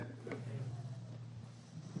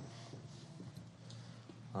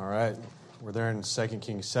All right, we're there in 2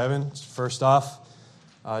 Kings 7. First off,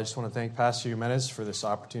 I just want to thank Pastor Jimenez for this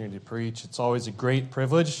opportunity to preach. It's always a great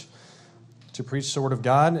privilege to preach the Word of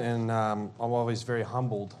God, and I'm always very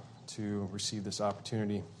humbled to receive this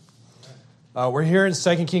opportunity. We're here in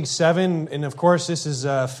 2 Kings 7, and of course this is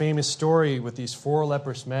a famous story with these 4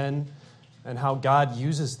 leprous men and how God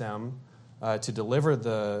uses them to deliver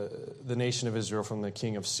the nation of Israel from the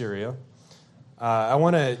king of Syria. I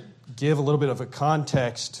want to give a little bit of a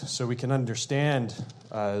context so we can understand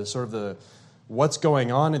what's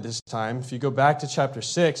going on at this time. If you go back to chapter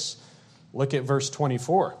 6, look at verse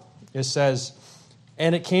 24. It says,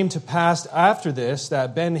 "And it came to pass after this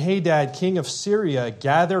that Ben-Hadad, king of Syria,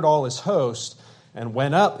 gathered all his host and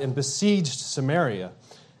went up and besieged Samaria.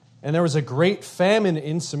 And there was a great famine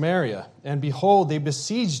in Samaria. And behold, they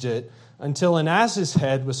besieged it until an ass's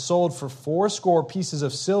head was sold for 80 pieces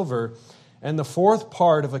of silver, and the 4th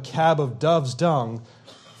part of a cab of dove's dung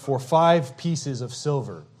for 5 pieces of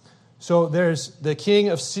silver." So there's the king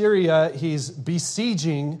of Syria. He's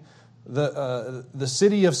besieging the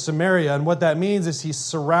city of Samaria, and what that means is he's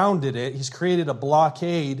surrounded it. He's created a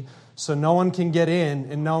blockade so no one can get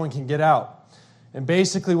in and no one can get out. And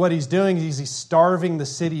basically what he's doing is he's starving the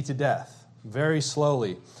city to death very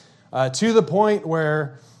slowly, to the point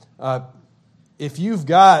where if you've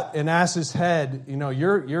got an ass's head,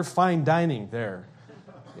 you're fine dining there.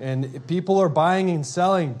 And people are buying and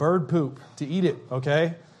selling bird poop to eat it,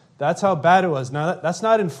 okay? That's how bad it was. Now, that's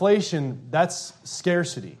not inflation, that's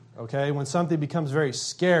scarcity, okay? When something becomes very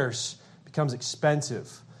scarce, it becomes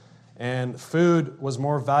expensive. And food was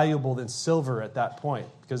more valuable than silver at that point.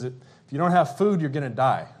 Because if you don't have food, you're going to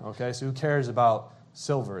die, okay? So who cares about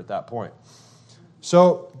silver at that point?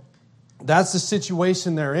 So that's the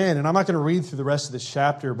situation they're in. And I'm not going to read through the rest of this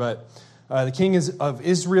chapter, but the king of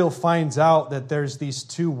Israel finds out that there's these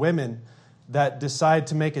 2 women that decide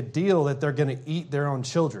to make a deal that they're going to eat their own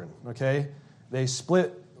children, okay? They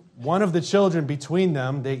split one of the children between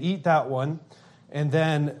them. They eat that one, and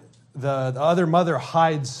then the other mother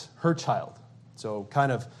hides her child. So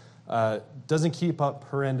kind of doesn't keep up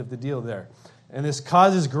her end of the deal there. And this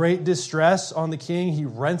causes great distress on the king. He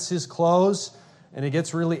rents his clothes, and he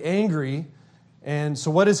gets really angry. And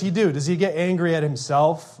so what does he do? Does he get angry at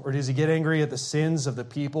himself, or does he get angry at the sins of the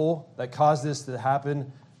people that caused this to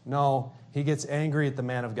happen? No, he gets angry at the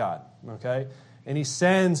man of God, okay? And he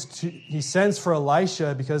sends for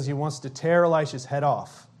Elisha because he wants to tear Elisha's head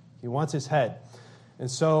off. He wants his head.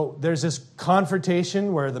 And so there's this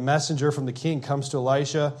confrontation where the messenger from the king comes to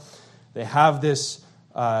Elisha. They have this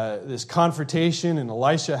confrontation, and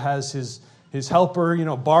Elisha has his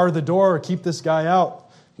helper, bar the door, keep this guy out.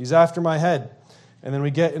 He's after my head. And then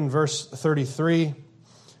we get in verse 33,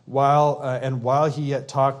 while he yet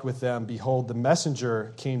talked with them, behold, the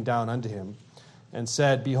messenger came down unto him and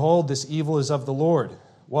said, "Behold, this evil is of the Lord.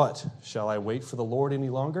 What? Shall I wait for the Lord any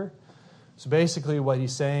longer?" So basically what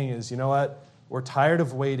he's saying is, you know what? We're tired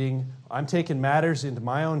of waiting. I'm taking matters into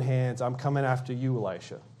my own hands. I'm coming after you,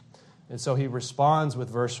 Elisha. And so he responds with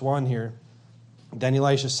verse 1 here. Then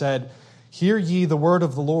Elisha said, "Hear ye the word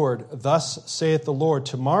of the Lord. Thus saith the Lord,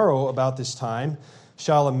 tomorrow about this time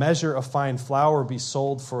shall a measure of fine flour be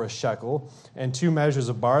sold for a shekel, and 2 measures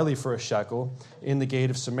of barley for a shekel in the gate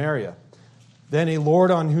of Samaria." Then a lord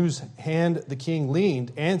on whose hand the king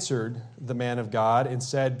leaned answered the man of God and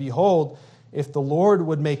said, "Behold, if the Lord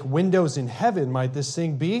would make windows in heaven, might this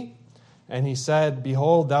thing be?" And he said,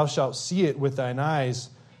 "Behold, thou shalt see it with thine eyes,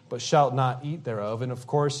 but shalt not eat thereof." And of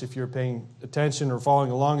course, if you're paying attention or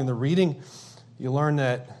following along in the reading, you learn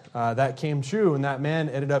that that came true, and that man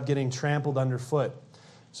ended up getting trampled underfoot.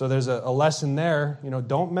 So there's a lesson there.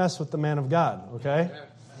 Don't mess with the man of God, okay?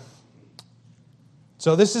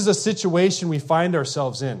 So this is a situation we find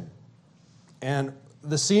ourselves in. And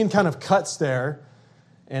the scene kind of cuts there,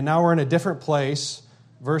 and now we're in a different place.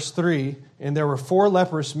 Verse 3, "And there were 4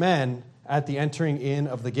 leprous men at the entering in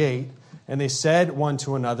of the gate, and they said one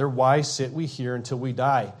to another, Why sit we here until we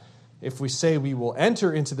die? If we say we will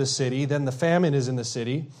enter into the city, then the famine is in the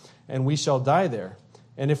city, and we shall die there.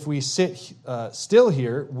 And if we sit still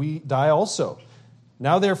here, we die also.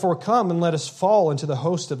 Now therefore come and let us fall into the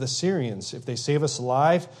host of the Syrians. If they save us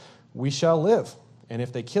alive, we shall live. And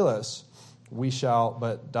if they kill us, we shall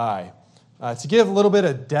but die." To give a little bit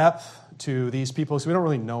of depth to these people, because we don't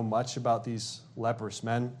really know much about these leprous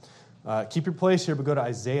men, keep your place here, but go to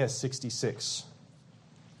Isaiah 66.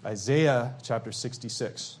 Isaiah chapter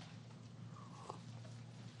 66.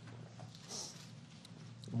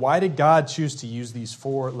 Why did God choose to use these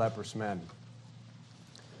 4 leprous men?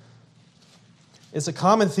 It's a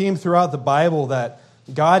common theme throughout the Bible that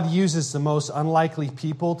God uses the most unlikely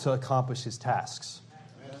people to accomplish his tasks.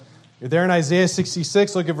 You're there in Isaiah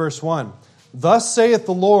 66, look at verse 1. Thus saith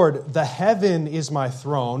the Lord, the heaven is my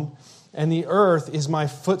throne, and the earth is my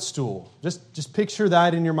footstool. Just picture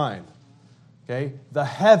that in your mind. Okay? The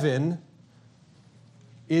heaven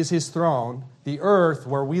is his throne. The earth,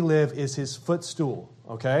 where we live, is his footstool.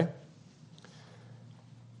 Okay?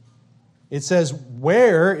 It says,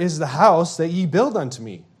 where is the house that ye build unto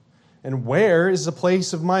me? And where is the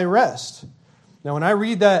place of my rest? Now, when I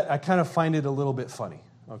read that, I kind of find it a little bit funny.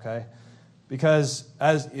 Okay? Because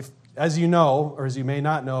as you know, or as you may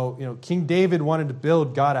not know, King David wanted to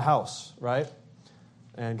build God a house, right?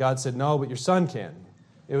 And God said, no, but your son can.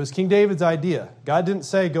 It was King David's idea. God didn't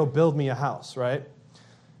say, go build me a house, right?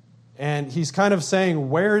 And he's kind of saying,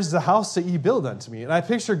 where is the house that ye build unto me? And I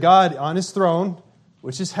picture God on his throne,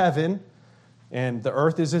 which is heaven, and the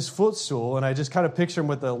earth is his footstool, and I just kind of picture him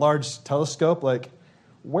with a large telescope, like,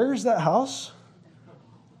 where's that house?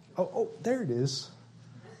 Oh, there it is.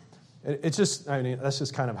 It's just, that's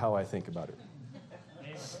just kind of how I think about it.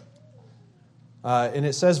 And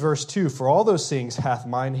it says, verse 2, for all those things hath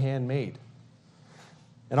mine hand made,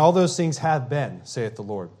 and all those things have been, saith the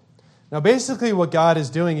Lord. Now, basically what God is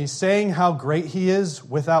doing, he's saying how great he is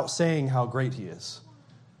without saying how great he is.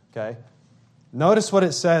 Okay? Notice what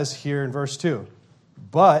it says here in verse 2.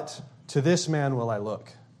 But to this man will I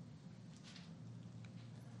look,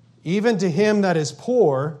 even to him that is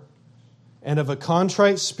poor and of a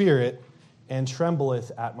contrite spirit, and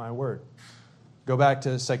trembleth at my word. Go back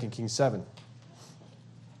to 2 Kings 7.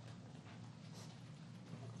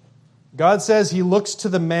 God says he looks to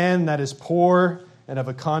the man that is poor and of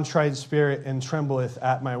a contrite spirit, and trembleth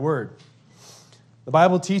at my word. The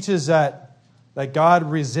Bible teaches that God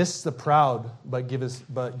resists the proud, but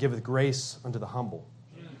giveth grace unto the humble.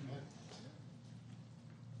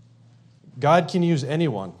 God can use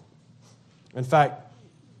anyone. In fact,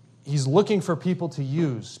 he's looking for people to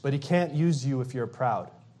use, but he can't use you if you're proud.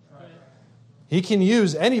 He can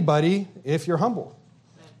use anybody if you're humble.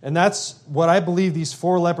 And that's what I believe these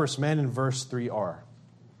 4 leprous men in verse 3 are.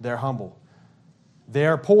 They're humble. They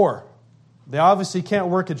are poor. They obviously can't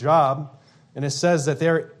work a job. And it says that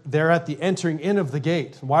they're at the entering in of the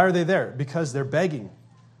gate. Why are they there? Because they're begging.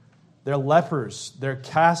 They're lepers. They're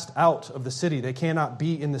cast out of the city. They cannot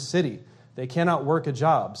be in the city. They cannot work a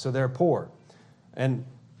job, so they're poor. And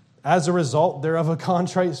as a result, they're of a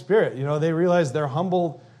contrite spirit. They realize they're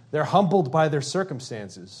humbled by their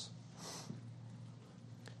circumstances.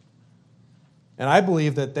 And I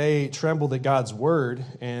believe that they trembled at God's word,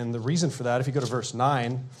 and the reason for that, if you go to verse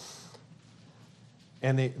 9,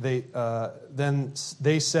 and then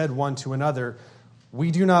they said one to another, we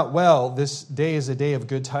do not well, this day is a day of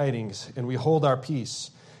good tidings, and we hold our peace.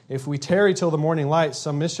 If we tarry till the morning light,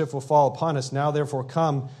 some mischief will fall upon us. Now therefore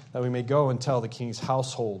come, that we may go and tell the king's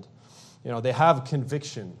household. They have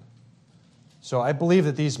conviction. So I believe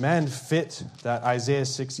that these men fit that Isaiah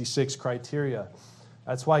 66 criteria.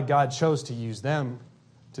 That's why God chose to use them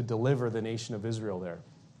to deliver the nation of Israel there,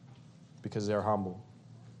 because they're humble.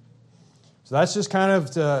 So that's just kind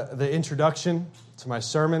of the introduction to my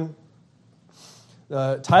sermon.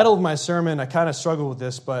 The title of my sermon, I kind of struggled with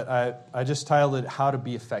this, but I just titled it, How to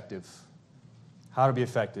Be Effective. How to Be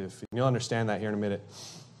Effective. And you'll understand that here in a minute.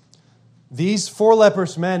 These 4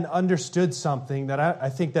 leprous men understood something that I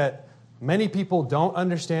think that many people don't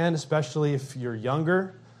understand, especially if you're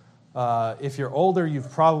younger. If you're older,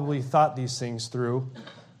 you've probably thought these things through.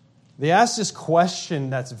 They asked this question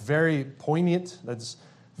that's very poignant, that's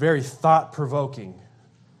very thought-provoking.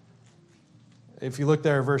 If you look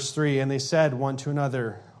there at verse 3, and they said one to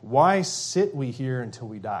another, why sit we here until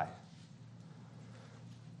we die?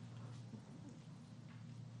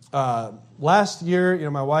 Last year,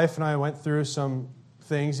 my wife and I went through some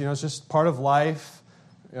things. It's just part of life.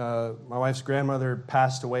 My wife's grandmother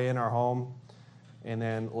passed away in our home. And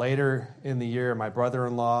then later in the year, my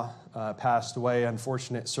brother-in-law passed away,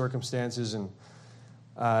 unfortunate circumstances. And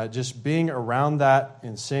just being around that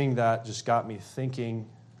and seeing that just got me thinking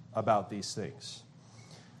about these things.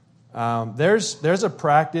 There's a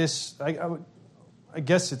practice, I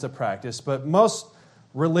guess it's a practice, but most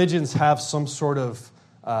religions have some sort of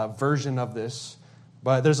version of this.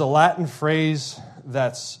 But there's a Latin phrase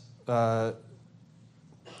that's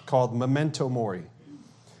called memento mori.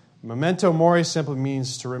 Memento mori simply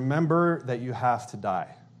means to remember that you have to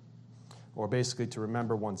die, or basically to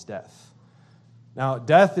remember one's death. Now,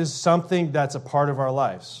 death is something that's a part of our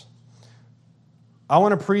lives. I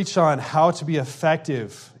want to preach on how to be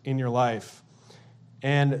effective in your life.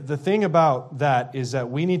 And the thing about that is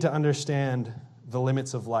that we need to understand the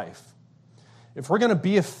limits of life. If we're going to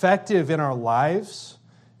be effective in our lives,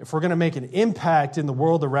 if we're going to make an impact in the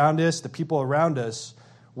world around us, the people around us,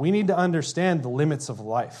 we need to understand the limits of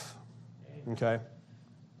life. Okay?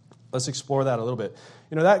 Let's explore that a little bit.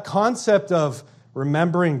 That concept of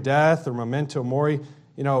remembering death or memento mori,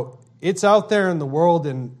 it's out there in the world,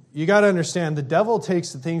 and you got to understand the devil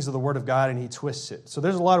takes the things of the Word of God and he twists it. So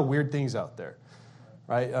there's a lot of weird things out there,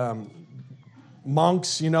 right?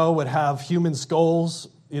 Monks, would have human skulls,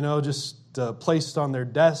 just placed on their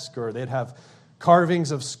desk, or they'd have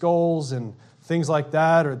carvings of skulls and things like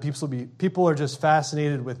that, or people are just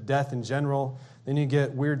fascinated with death in general. Then you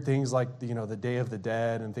get weird things like the Day of the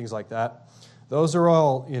Dead and things like that. Those are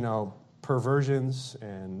all perversions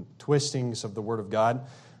and twistings of the Word of God.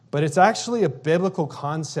 But it's actually a biblical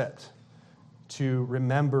concept to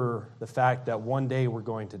remember the fact that one day we're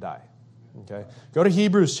going to die. Okay? Go to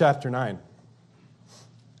Hebrews chapter 9.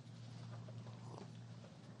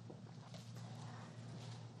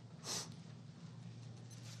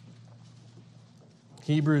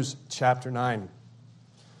 Hebrews chapter 9.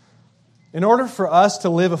 In order for us to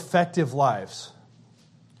live effective lives,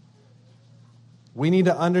 we need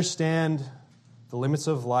to understand the limits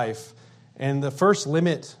of life. And the first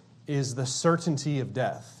limit is the certainty of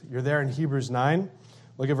death. You're there in Hebrews 9.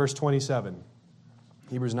 Look at verse 27.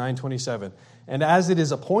 Hebrews 9:27. And as it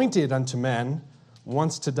is appointed unto men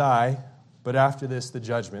once to die, but after this the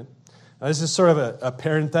judgment. Now, this is sort of a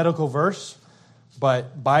parenthetical verse,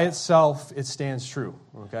 but by itself it stands true.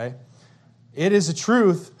 Okay? It is a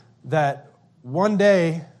truth that one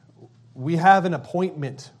day we have an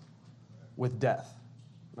appointment with death.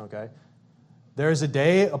 Okay? There is a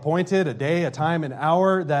day appointed, a time, an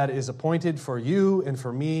hour that is appointed for you and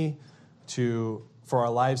for me for our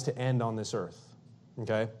lives to end on this earth.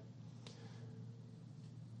 Okay?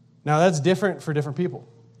 Now that's different for different people.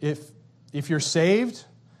 If you're saved,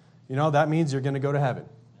 that means you're going to go to heaven,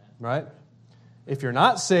 right? If you're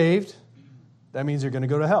not saved, that means you're going to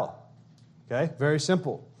go to hell. Okay? Very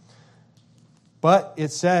simple. But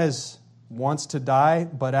it says, once to die,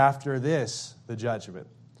 but after this, the judgment.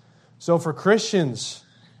 So for Christians,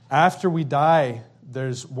 after we die,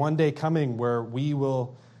 there's one day coming where we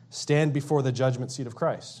will stand before the judgment seat of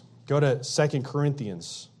Christ. Go to 2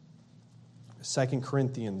 Corinthians. 2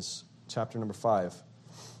 Corinthians chapter number 5.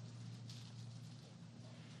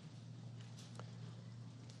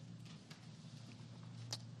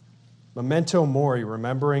 Memento mori,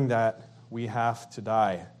 remembering that we have to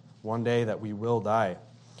die. One day that we will die.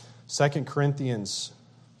 2 Corinthians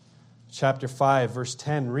chapter 5, verse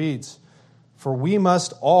 10 reads, For we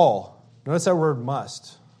must all, notice that word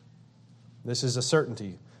must. This is a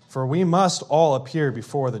certainty. For we must all appear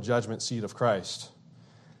before the judgment seat of Christ,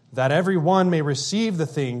 that every one may receive the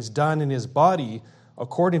things done in his body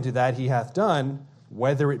according to that he hath done,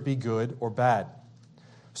 whether it be good or bad.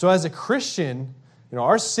 So as a Christian,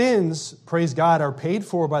 our sins, praise God, are paid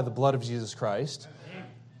for by the blood of Jesus Christ.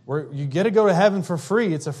 You get to go to heaven for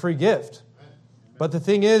free. It's a free gift. But the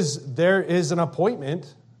thing is, there is an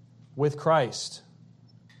appointment with Christ.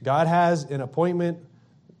 God has an appointment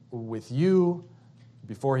with you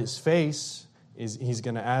before His face. He's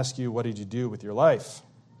going to ask you, what did you do with your life?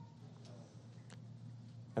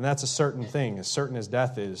 And that's a certain thing, as certain as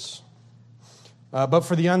death is. But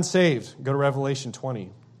for the unsaved, go to Revelation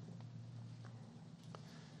 20.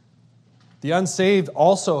 The unsaved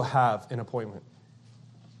also have an appointment.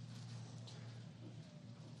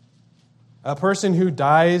 A person who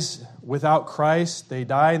dies without Christ, they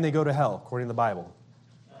die and they go to hell, according to the Bible.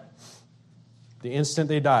 The instant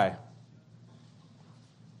they die.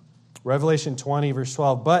 Revelation 20, verse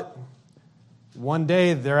 12. But one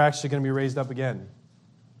day they're actually going to be raised up again.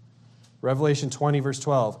 Revelation 20, verse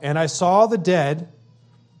 12. And I saw the dead.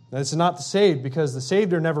 Now, this is not the saved, because the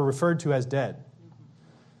saved are never referred to as dead.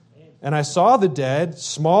 And I saw the dead,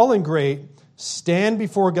 small and great, stand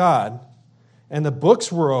before God. And the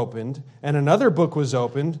books were opened, and another book was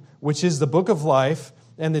opened, which is the book of life.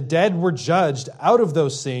 And the dead were judged out of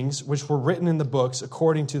those things which were written in the books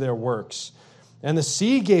according to their works. And the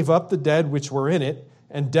sea gave up the dead which were in it,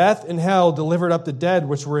 and death and hell delivered up the dead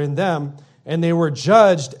which were in them. And they were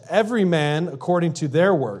judged, every man according to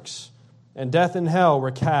their works. And death and hell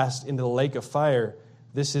were cast into the lake of fire.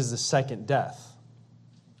 This is the second death.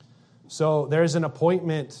 So there's an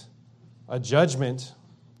appointment, a judgment.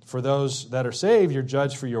 For those that are saved, you're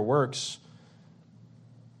judged for your works.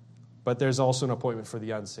 But there's also an appointment for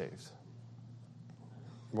the unsaved,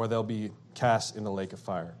 where they'll be cast in the lake of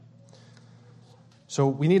fire. So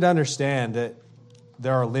we need to understand that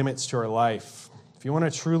there are limits to our life. If you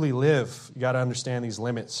want to truly live, you got to understand these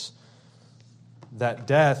limits. That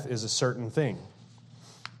death is a certain thing.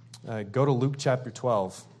 Go to Luke chapter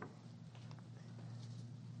 12.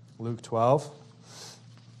 Luke 12.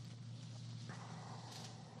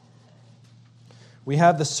 We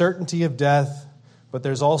have the certainty of death, but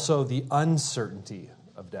there's also the uncertainty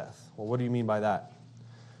of death. Well, what do you mean by that?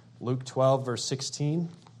 Luke 12, verse 16.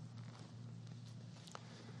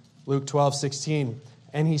 Luke 12, 16.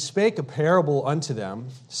 And he spake a parable unto them,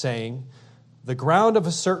 saying, The ground of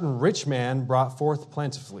a certain rich man brought forth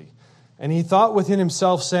plentifully. And he thought within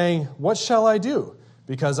himself, saying, What shall I do?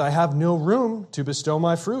 Because I have no room to bestow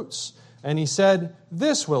my fruits. And he said,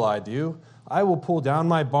 This will I do. I will pull down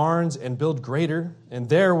my barns and build greater, and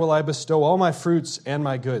there will I bestow all my fruits and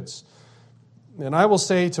my goods. And I will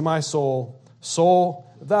say to my soul,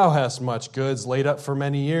 Soul, thou hast much goods laid up for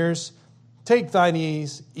many years. Take thine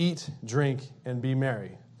ease, eat, drink, and be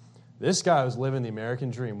merry. This guy was living the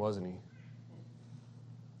American dream, wasn't he?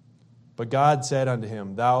 But God said unto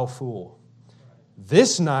him, Thou fool,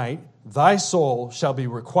 this night thy soul shall be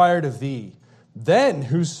required of thee. Then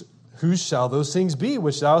whose shall those things be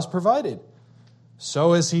which thou hast provided?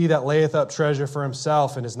 So is he that layeth up treasure for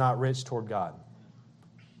himself and is not rich toward God.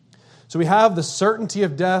 So we have the certainty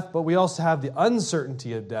of death, but we also have the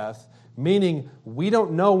uncertainty of death, meaning we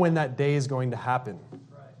don't know when that day is going to happen.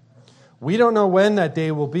 We don't know when that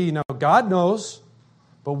day will be. Now, God knows,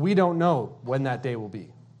 but we don't know when that day will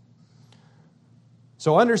be.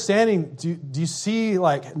 So understanding, do you see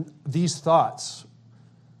like these thoughts?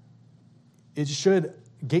 It should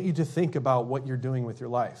get you to think about what you're doing with your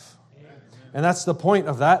life. And that's the point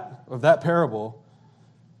of that parable.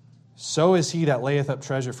 So is he that layeth up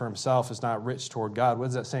treasure for himself is not rich toward God. What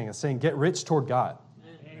is that saying? It's saying get rich toward God.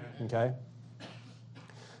 Okay?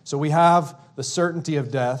 So we have the certainty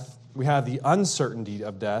of death. We have the uncertainty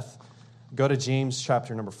of death. Go to James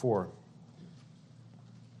chapter number 4.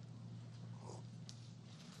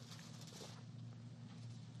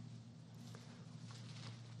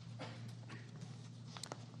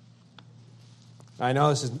 I know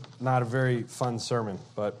this is not a very fun sermon,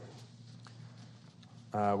 but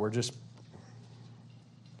we're just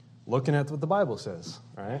looking at what the Bible says,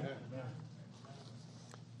 right?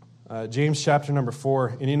 James chapter number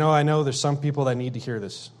 4. And I know there's some people that need to hear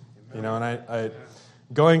this. And I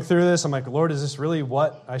going through this, I'm like, Lord, is this really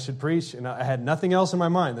what I should preach? And I had nothing else in my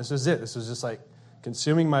mind. This was it. This was just like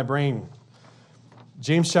consuming my brain.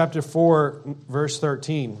 James chapter 4, verse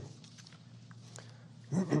 13.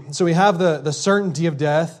 So we have the certainty of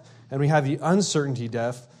death, and we have the uncertainty of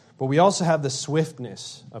death, but we also have the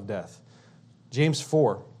swiftness of death. James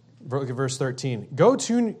 4, verse 13. Go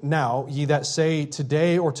to now, ye that say,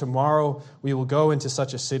 today or tomorrow we will go into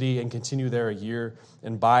such a city and continue there a year,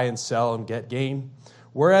 and buy and sell and get gain.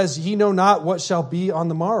 Whereas ye know not what shall be on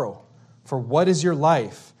the morrow. For what is your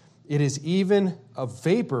life? It is even a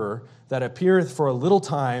vapor that appeareth for a little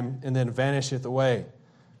time, and then vanisheth away.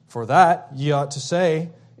 For that ye ought to say,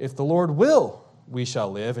 If the Lord will, we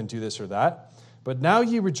shall live and do this or that. But now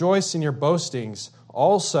ye rejoice in your boastings.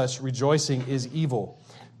 All such rejoicing is evil.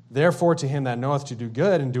 Therefore to him that knoweth to do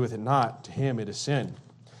good and doeth it not, to him it is sin.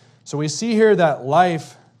 So we see here that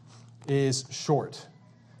life is short.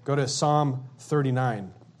 Go to Psalm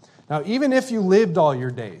 39. Now, even if you lived all your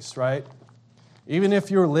days, right? Even if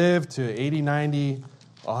you lived to 80, 90,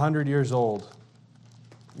 100 years old,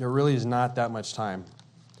 there really is not that much time.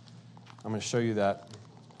 I'm going to show you that.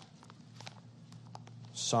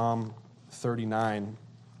 Psalm 39.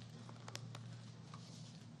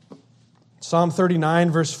 Psalm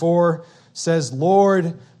 39, verse 4 says,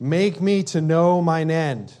 Lord, make me to know mine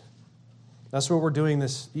end. That's what we're doing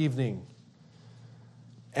this evening.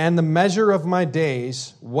 And the measure of my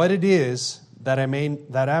days, what it is, that I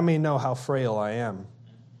may know how frail I am.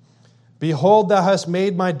 Behold, thou hast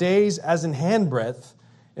made my days as an handbreadth,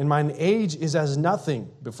 and mine age is as nothing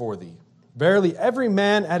before thee. Verily, every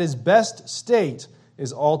man at his best state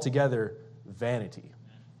is altogether vanity.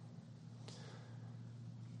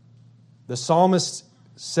 The psalmist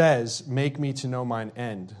says, make me to know mine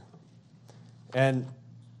end. And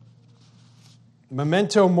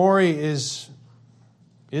memento mori is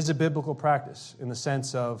a biblical practice in the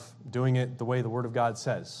sense of doing it the way the Word of God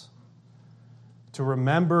says. To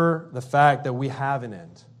remember the fact that we have an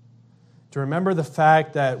end. To remember the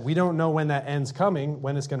fact that we don't know when that end's coming,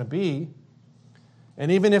 when it's going to be. And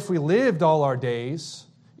even if we lived all our days,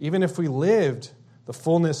 even if we lived the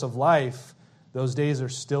fullness of life, those days are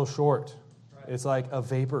still short. It's like a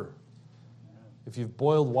vapor. If you've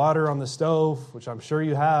boiled water on the stove, which I'm sure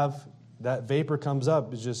you have, that vapor comes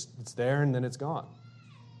up. It's there and then it's gone.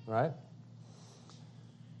 Right?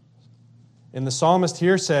 And the psalmist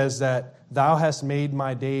here says that thou hast made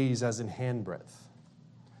my days as an handbreadth.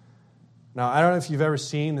 Now, I don't know if you've ever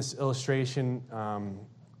seen this illustration.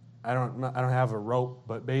 I don't have a rope,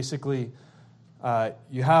 but basically,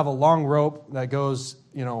 you have a long rope that goes,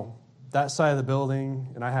 that side of the building,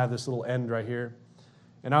 and I have this little end right here.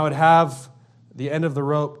 And I would have the end of the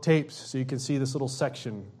rope taped so you can see this little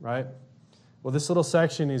section, right? Well, this little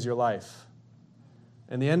section is your life.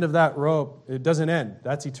 And the end of that rope, it doesn't end.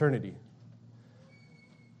 That's eternity.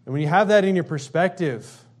 And when you have that in your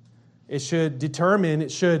perspective, it should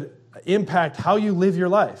impact how you live your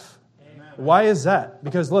life. Amen. Why is that?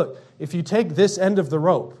 Because look, if you take this end of the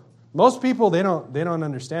rope, most people, they don't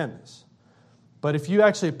understand this. But if you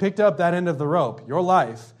actually picked up that end of the rope, your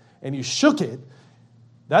life, and you shook it,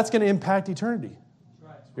 that's going to impact eternity.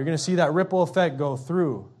 You're going to see that ripple effect go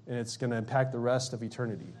through, and it's going to impact the rest of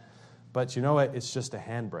eternity. But you know what? It's just a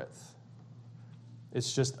handbreadth.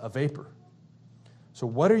 It's just a vapor. So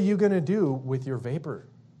what are you going to do with your vapor?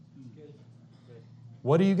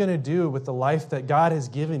 What are you going to do with the life that God has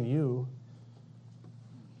given you,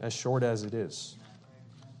 as short as it is?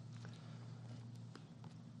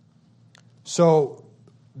 So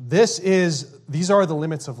these are the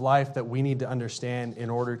limits of life that we need to understand in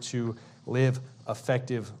order to live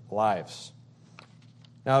effective lives.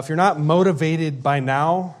 Now, if you're not motivated by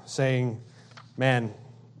now, saying, man,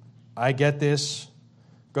 I get this,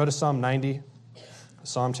 go to Psalm 90,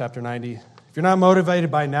 Psalm chapter 90. If you're not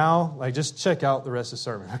motivated by now, just check out the rest of the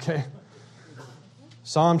sermon, okay?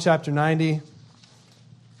 Psalm chapter 90.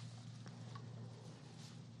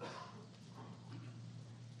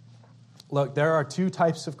 Look, there are two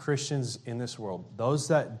types of Christians in this world. Those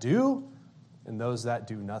that do and those that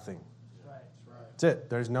do nothing. That's it.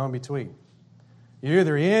 There's no in between. You're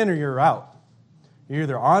either in or you're out. You're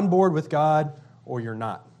either on board with God or you're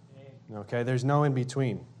not. Okay? There's no in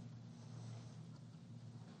between.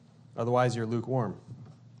 Otherwise, you're lukewarm.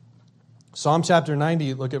 Psalm chapter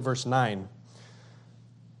 90, look at verse 9.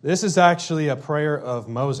 This is actually a prayer of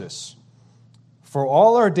Moses. For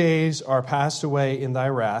all our days are passed away in thy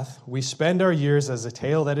wrath. We spend our years as a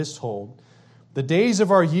tale that is told. The days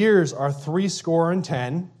of our years are 70,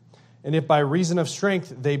 and if by reason of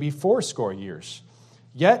strength they be 80 years.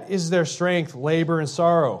 Yet is their strength labor and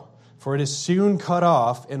sorrow, for it is soon cut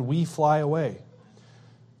off, and we fly away.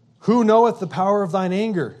 Who knoweth the power of thine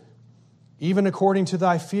anger? Even according to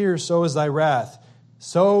thy fear, so is thy wrath.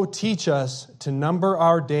 So teach us to number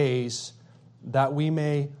our days, that we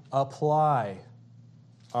may apply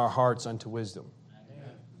our hearts unto wisdom. Amen.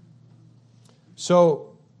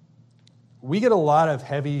 So, we get a lot of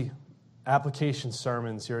heavy application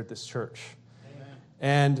sermons here at this church. Amen.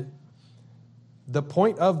 And the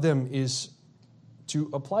point of them is to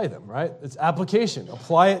apply them, right? It's application.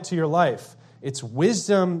 Apply it to your life. It's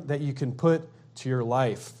wisdom that you can put to your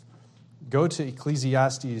life. Go to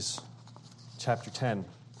Ecclesiastes chapter 10.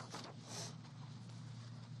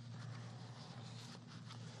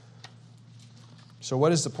 So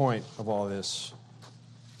what is the point of all this?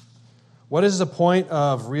 What is the point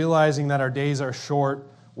of realizing that our days are short?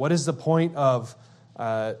 What is the point of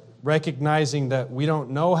recognizing that we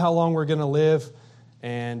don't know how long we're going to live?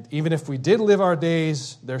 And even if we did live our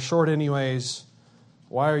days, they're short anyways.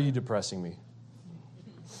 Why are you depressing me?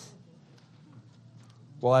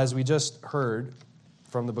 Well, as we just heard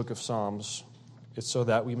from the book of Psalms, it's so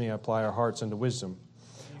that we may apply our hearts unto wisdom.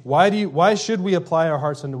 Why should we apply our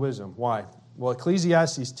hearts unto wisdom? Why? Well,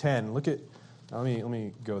 Ecclesiastes 10, look at, let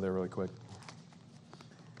me go there really quick.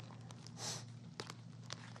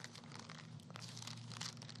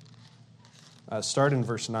 Start in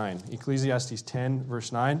verse 9. Ecclesiastes 10,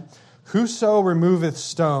 verse 9. Whoso removeth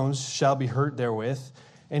stones shall be hurt therewith,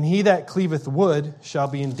 and he that cleaveth wood shall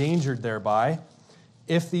be endangered thereby.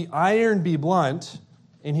 If the iron be blunt,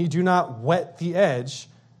 and he do not whet the edge,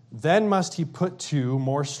 then must he put to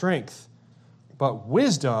more strength. But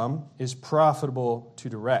wisdom is profitable to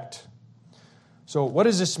direct. So what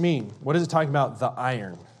does this mean? What is it talking about, the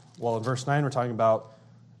iron? Well, in verse 9, we're talking about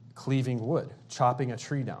cleaving wood, chopping a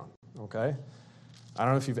tree down, okay? I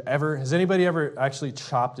don't know if has anybody ever actually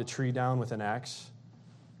chopped a tree down with an axe?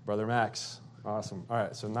 Brother Max, awesome. All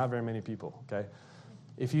right, so not very many people, okay?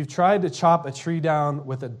 If you've tried to chop a tree down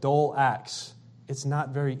with a dull axe, it's not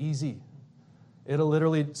very easy. It'll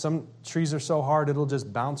literally, some trees are so hard, it'll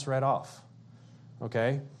just bounce right off.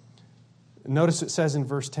 Okay? Notice it says in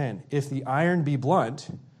verse 10, if the iron be blunt,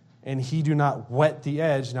 and he do not whet the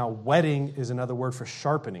edge. Now, whetting is another word for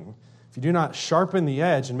sharpening. If you do not sharpen the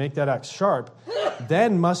edge and make that axe sharp,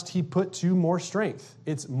 then must he put to more strength.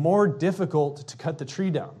 It's more difficult to cut the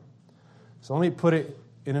tree down. So let me put it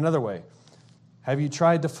in another way. Have you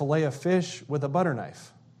tried to fillet a fish with a butter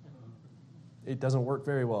knife? It doesn't work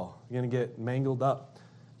very well. You're going to get mangled up.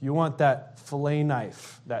 You want that fillet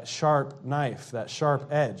knife, that sharp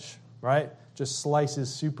edge, right? Just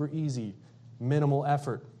slices super easy, minimal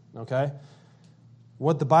effort, okay?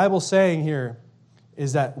 What the Bible's saying here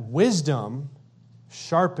is that wisdom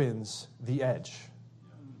sharpens the edge.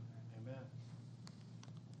 Amen.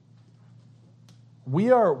 We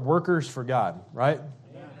are workers for God, right?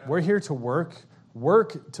 Amen. We're here to work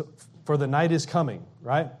for the night is coming,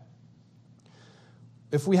 right?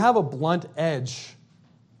 If we have a blunt edge,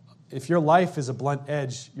 if your life is a blunt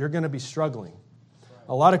edge, you're going to be struggling.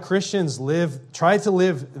 A lot of Christians try to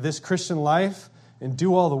live this Christian life and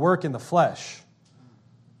do all the work in the flesh,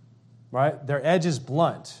 right? Their edge is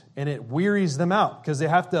blunt, and it wearies them out because they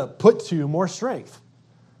have to put to more strength.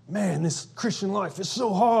 Man, this Christian life is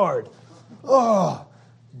so hard. Oh,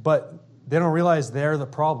 but they don't realize they're the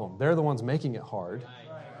problem. They're the ones making it hard.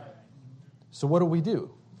 So what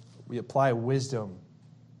do? We apply wisdom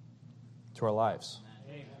to our lives.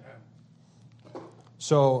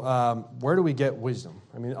 So where do we get wisdom?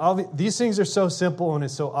 I mean, these things are so simple and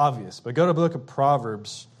it's so obvious. But go to the book of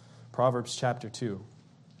Proverbs, Proverbs chapter 2.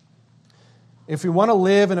 If we want to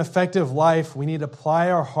live an effective life, we need to apply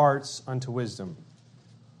our hearts unto wisdom.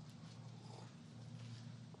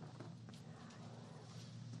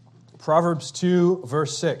 Proverbs 2,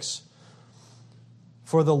 verse 6.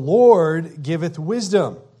 For the Lord giveth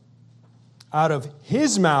wisdom. Out of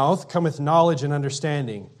his mouth cometh knowledge and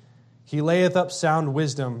understanding. He layeth up sound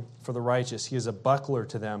wisdom for the righteous. He is a buckler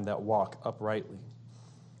to them that walk uprightly.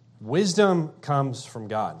 Wisdom comes from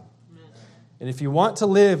God. Amen. And if you want to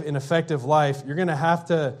live an effective life, you're going to have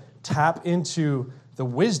to tap into the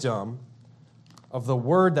wisdom of the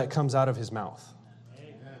word that comes out of his mouth.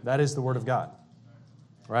 Amen. That is the word of God.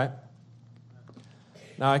 Right?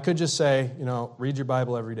 Now, I could just say, read your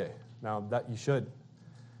Bible every day. Now, that you should.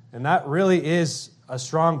 And that really is a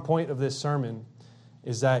strong point of this sermon,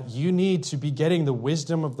 is that you need to be getting the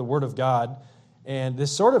wisdom of the Word of God. And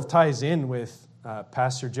this sort of ties in with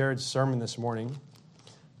Pastor Jared's sermon this morning.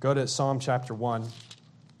 Go to Psalm chapter 1.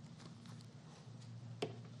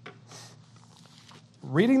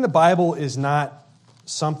 Reading the Bible is not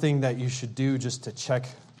something that you should do just to check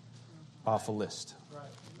off a list. Right.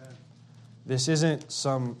 Amen. This isn't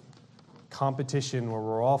some competition where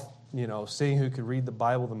we're all, seeing who could read the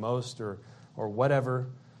Bible the most or whatever.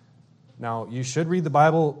 Now, you should read the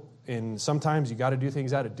Bible, and sometimes you got to do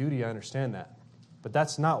things out of duty. I understand that. But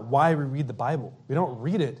that's not why we read the Bible. We don't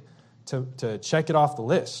read it to check it off the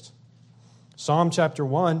list. Psalm chapter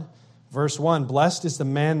 1, verse 1, Blessed is the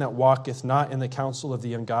man that walketh not in the counsel of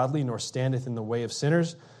the ungodly, nor standeth in the way of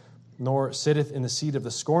sinners, nor sitteth in the seat of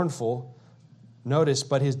the scornful. Notice,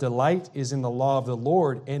 but his delight is in the law of the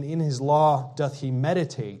Lord, and in his law doth he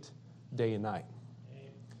meditate day and night.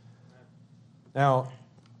 Now,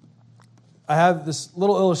 I have this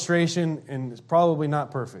little illustration, and it's probably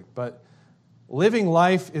not perfect, but living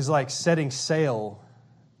life is like setting sail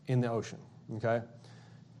in the ocean, okay?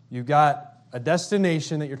 You've got a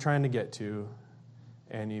destination that you're trying to get to,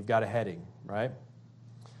 and you've got a heading, right?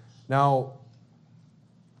 Now,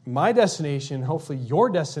 my destination, hopefully your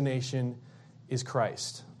destination, is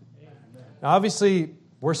Christ. Now, obviously,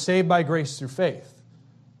 we're saved by grace through faith,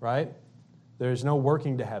 right? There's no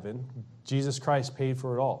working to heaven. Jesus Christ paid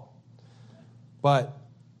for it all. But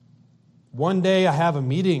one day I have a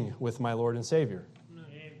meeting with my Lord and Savior.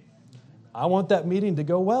 I want that meeting to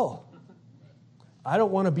go well. I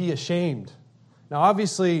don't want to be ashamed. Now,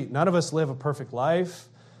 obviously, none of us live a perfect life.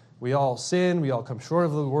 We all sin. We all come short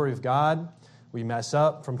of the glory of God. We mess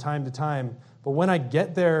up from time to time. But when I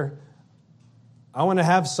get there, I want to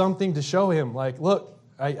have something to show him. Like, look,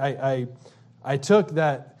 I took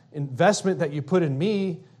that investment that you put in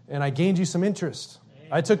me, and I gained you some interest.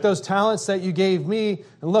 I took those talents that you gave me,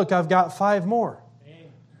 and look, I've got 5 more.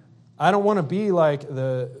 I don't want to be like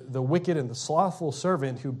the wicked and the slothful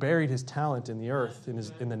servant who buried his talent in the earth,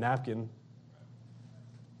 in the napkin.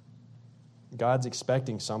 God's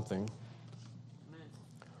expecting something.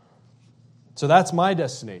 So that's my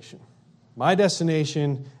destination. My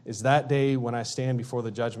destination is that day when I stand before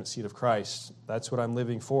the judgment seat of Christ. That's what I'm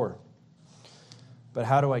living for. But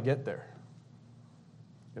how do I get there?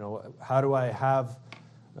 How do I have...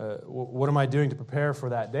 what am I doing to prepare for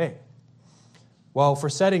that day? Well, for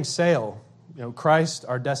setting sail, Christ,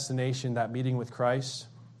 our destination, that meeting with Christ.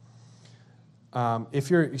 If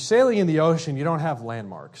you're sailing in the ocean, you don't have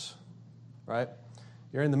landmarks, right?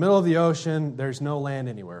 You're in the middle of the ocean, there's no land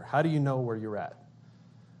anywhere. How do you know where you're at?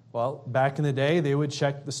 Well, back in the day, they would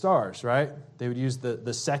check the stars, right? They would use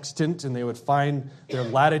the sextant, and they would find their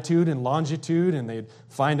latitude and longitude, and they'd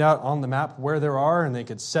find out on the map where they are, and they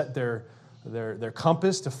could set their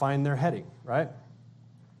compass to find their heading, right?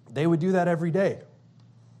 They would do that every day,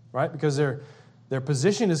 right? Because their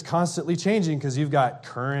position is constantly changing because you've got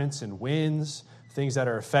currents and winds, things that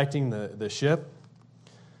are affecting the ship.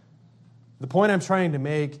 the point I'm trying to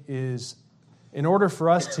make is, in order for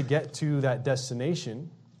us to get to that destination,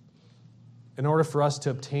 in order for us to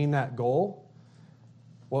obtain that goal,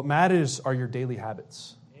 what matters are your daily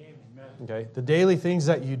habits. Amen. Okay? The daily things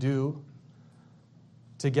that you do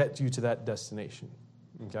to get you to that destination.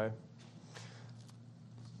 Okay?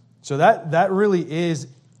 So that really is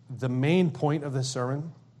the main point of this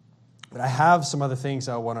sermon. But I have some other things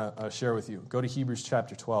I want to share with you. Go to Hebrews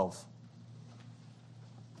chapter 12.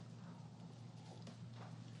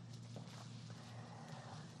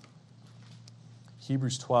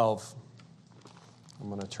 Hebrews 12. I'm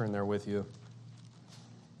going to turn there with you.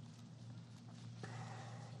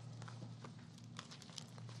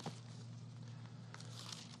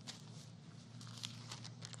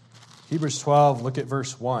 Hebrews 12, look at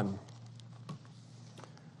verse 1.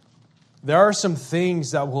 There are some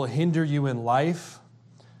things that will hinder you in life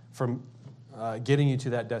from getting you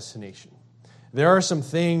to that destination. There are some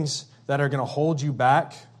things that are going to hold you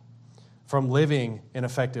back from living an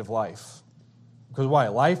effective life. Because why?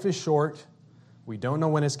 Life is short. We don't know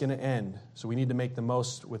when it's going to end. So we need to make the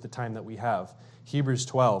most with the time that we have. Hebrews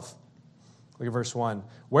 12. Look at verse 1.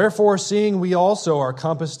 Wherefore, seeing we also are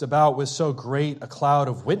compassed about with so great a cloud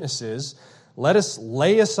of witnesses, let us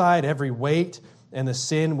lay aside every weight and the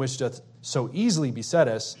sin which doth so easily beset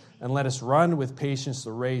us, and let us run with patience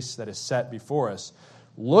the race that is set before us,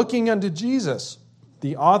 looking unto Jesus,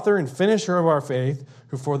 the author and finisher of our faith,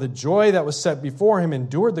 who for the joy that was set before him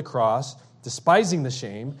endured the cross, despising the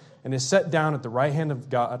shame, and is set down at the right hand of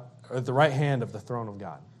God, or at the right hand of the throne of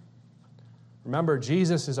God. Remember,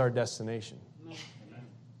 Jesus is our destination.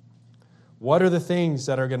 What are the things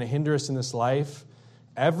that are going to hinder us in this life?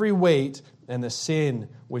 Every weight and the sin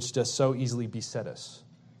which does so easily beset us.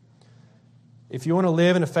 If you want to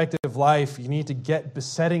live an effective life, you need to get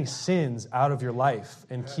besetting sins out of your life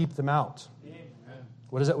and keep them out.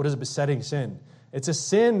 What is it? What is a besetting sin? It's a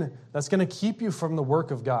sin that's going to keep you from the work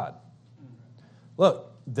of God.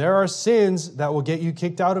 Look, there are sins that will get you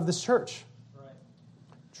kicked out of this church. Right.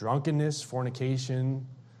 Drunkenness, fornication,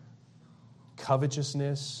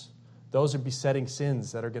 covetousness. Those are besetting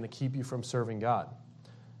sins that are going to keep you from serving God.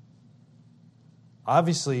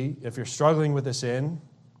 Obviously, if you're struggling with a sin,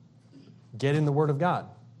 get in the Word of God.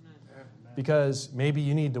 Because maybe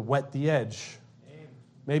you need to wet the edge.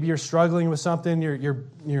 Maybe you're struggling with something,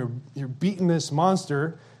 you're beating this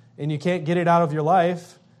monster, and you can't get it out of your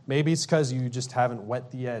life. Maybe it's because you just haven't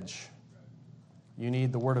wet the edge. You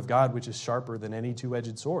need the Word of God, which is sharper than any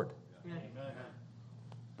two-edged sword.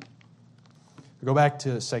 Go back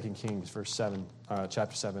to 2 Kings,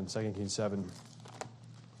 chapter 7, 2 Kings 7.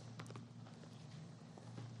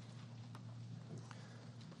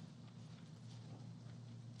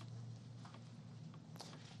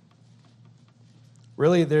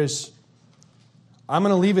 Really, I'm going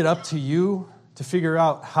to leave it up to you to figure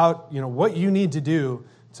out how, what you need to do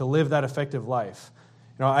to live that effective life.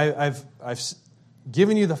 I've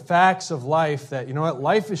given you the facts of life that,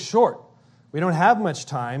 life is short. We don't have much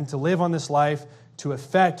time to live on this life to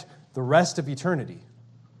affect the rest of eternity.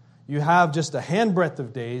 You have just a handbreadth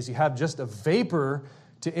of days. You have just a vapor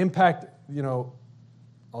to impact, I'll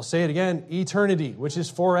say it again, eternity, which is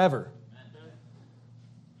forever.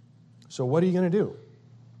 So what are you going to do?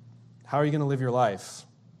 How are you going to live your life?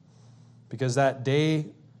 Because that day,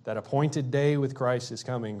 that appointed day with Christ is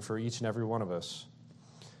coming for each and every one of us.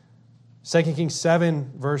 2 Kings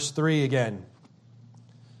 7, verse 3 again.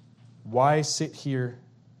 Why sit here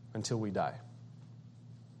until we die?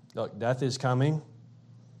 Look, death is coming,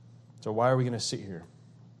 so why are we going to sit here?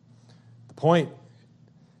 The point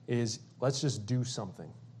is, let's just do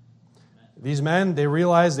something. These men, they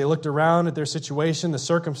realized, they looked around at their situation, the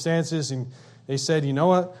circumstances, and they said, you know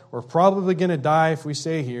what? We're probably going to die if we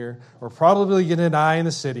stay here. We're probably going to die in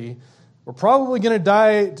the city. We're probably going to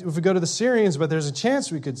die if we go to the Syrians, but there's a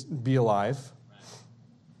chance we could be alive.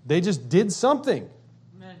 They just did something.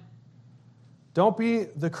 Amen. Don't be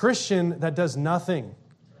the Christian that does nothing.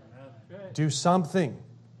 Do something.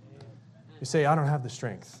 You say, I don't have the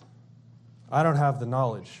strength. I don't have the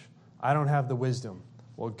knowledge. I don't have the wisdom.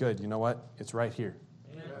 Well, good. You know what? It's right here.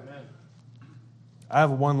 Amen. I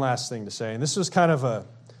have one last thing to say, and this was kind of a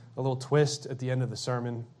little twist at the end of the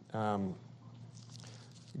sermon.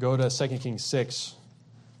 Go to 2 Kings 6.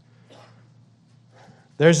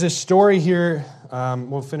 There's this story here.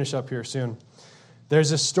 We'll finish up here soon.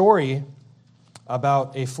 There's a story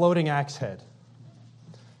about a floating axe head.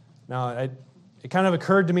 Now, it kind of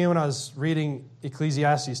occurred to me when I was reading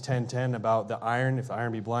Ecclesiastes 10:10 about the iron, if the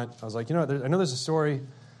iron be blunt. I was like, I know there's a story.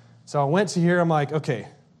 So I went to here. I'm like, okay,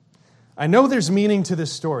 I know there's meaning to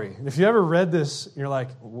this story. And if you ever read this, you're like,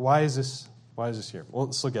 why is this here? Well,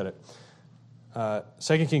 let's look at it.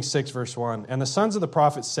 2 Kings 6, verse 1. And the sons of the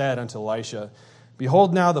prophets said unto Elisha,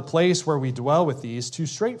 Behold now the place where we dwell with thee is too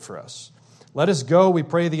strait for us. Let us go, we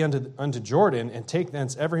pray thee, unto Jordan, and take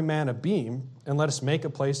thence every man a beam, and let us make a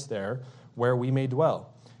place there where we may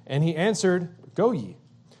dwell. And he answered, Go ye.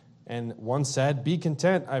 And one said, Be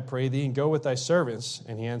content, I pray thee, and go with thy servants.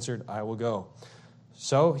 And he answered, I will go.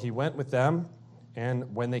 So he went with them,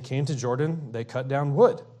 and when they came to Jordan, they cut down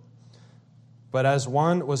wood. But as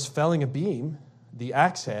one was felling a beam, the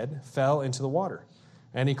axe head fell into the water.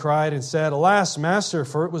 And he cried and said, Alas, master,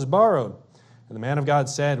 for it was borrowed. And the man of God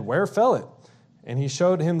said, Where fell it? And he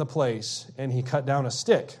showed him the place, and he cut down a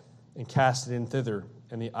stick and cast it in thither,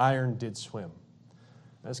 and the iron did swim.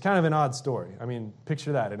 That's kind of an odd story. I mean,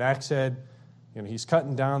 picture that. An axe head, he's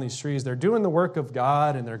cutting down these trees. They're doing the work of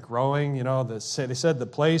God, and they're growing. They said the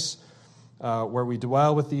place where we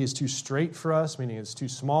dwell with thee is too strait for us, meaning it's too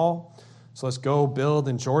small. So let's go build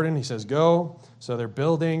in Jordan. He says, go. So they're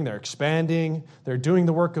building, they're expanding, they're doing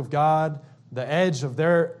the work of God. The edge of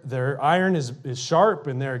their iron is sharp,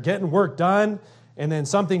 and they're getting work done. And then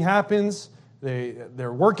something happens.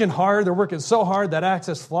 They're working hard. They're working so hard that axe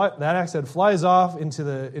head flies off into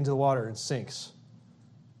the water and sinks.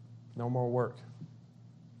 No more work.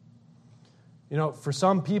 For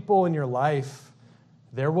some people in your life,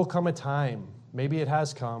 there will come a time, maybe it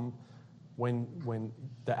has come, when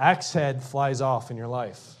the axe head flies off in your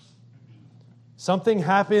life. Something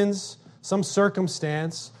happens, some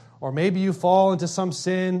circumstance, or maybe you fall into some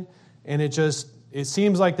sin, and it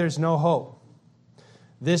seems like there's no hope.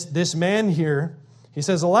 This man here, he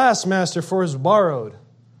says, Alas, master, for it was borrowed.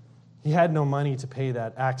 He had no money to pay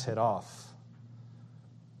that axe head off.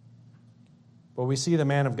 But we see the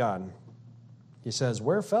man of God. He says,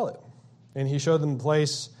 Where fell it? And he showed them the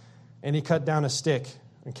place, and he cut down a stick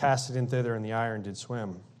and cast it in thither, and the iron did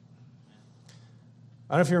swim.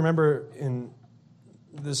 I don't know if you remember in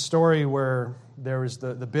the story where there was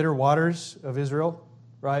the bitter waters of Israel,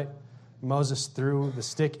 right? Moses threw the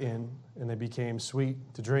stick in, and they became sweet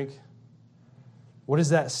to drink. What does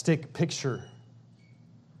that stick picture?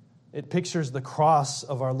 It pictures the cross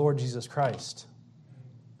of our Lord Jesus Christ.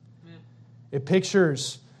 It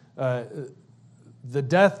pictures the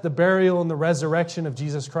death, the burial, and the resurrection of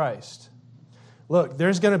Jesus Christ. Look,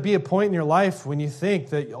 there's going to be a point in your life when you think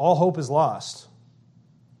that all hope is lost.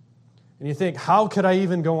 And you think, how could I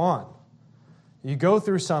even go on? You go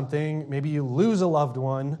through something, maybe you lose a loved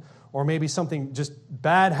one, or maybe something just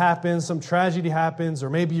bad happens, some tragedy happens, or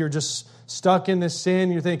maybe you're just stuck in this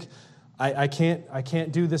sin. You think, I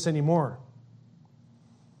can't do this anymore.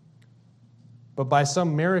 But by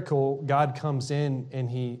some miracle, God comes in and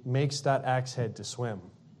He makes that axe head to swim.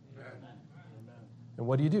 Amen. And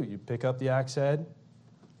what do? You pick up the axe head,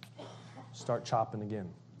 start chopping again.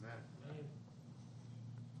 Amen.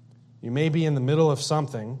 You may be in the middle of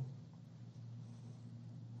something,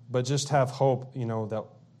 but just have hope, that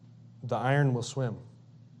the iron will swim.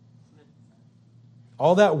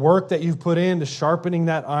 All that work that you've put into sharpening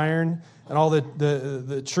that iron, and all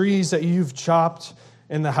the trees that you've chopped,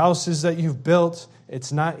 and the houses that you've built,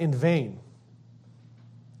 it's not in vain.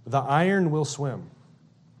 The iron will swim.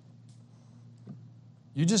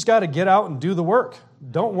 You just got to get out and do the work.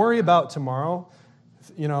 Don't worry about tomorrow.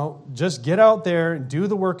 Just get out there and do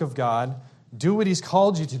the work of God. Do what He's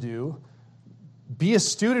called you to do. Be a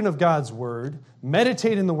student of God's Word.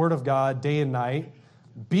 Meditate in the Word of God day and night.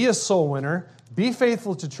 Be a soul winner. Be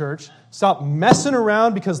faithful to church. Stop messing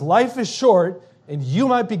around because life is short and you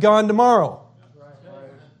might be gone tomorrow.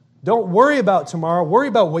 Don't worry about tomorrow. Worry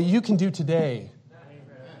about what you can do today.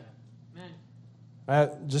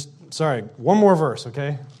 One more verse,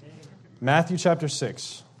 okay? Matthew chapter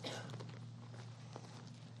 6.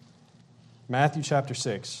 Matthew chapter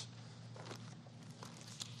 6.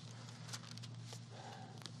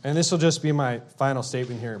 And this will just be my final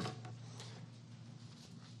statement here.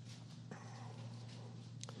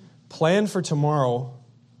 Plan for tomorrow,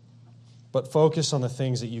 but focus on the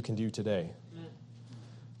things that you can do today.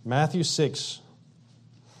 Matthew 6,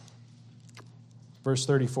 verse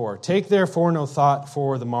 34. Take therefore no thought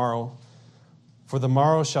for the morrow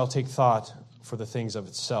shall take thought for the things of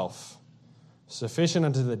itself. Sufficient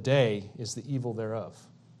unto the day is the evil thereof.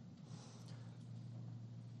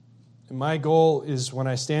 And my goal is when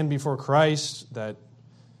I stand before Christ that,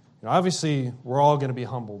 obviously we're all going to be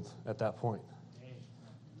humbled at that point.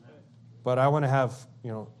 But I want to have,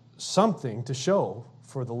 something to show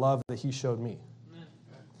for the love that He showed me.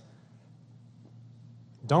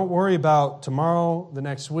 Don't worry about tomorrow, the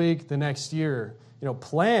next week, the next year.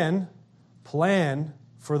 Plan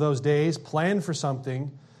for those days, plan for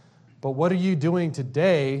something, but what are you doing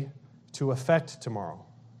today to affect tomorrow?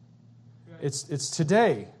 It's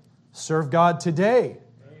today. Serve God today.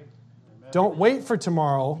 Don't wait for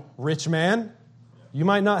tomorrow, rich man. You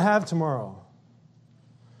might not have tomorrow.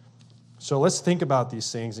 So let's think about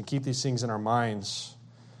these things and keep these things in our minds.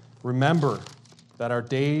 Remember that our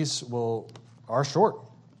days are short.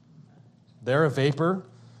 They're a vapor.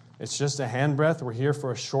 It's just a handbreadth. We're here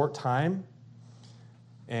for a short time.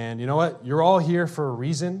 And you know what? You're all here for a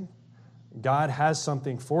reason. God has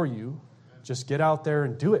something for you. Just get out there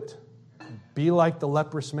and do it. Be like the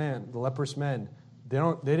leprous men. They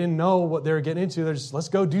didn't know what they were getting into. They're just, let's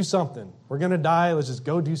go do something. We're going to die. Let's just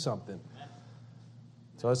go do something.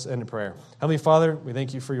 So let's end in prayer. Heavenly Father, we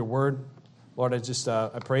thank you for your word. Lord,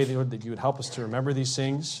 I pray, Lord, that you would help us to remember these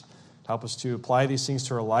things, help us to apply these things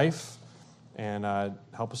to our life, and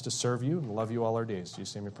help us to serve you and love you all our days. In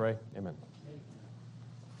Jesus' name we pray. Amen.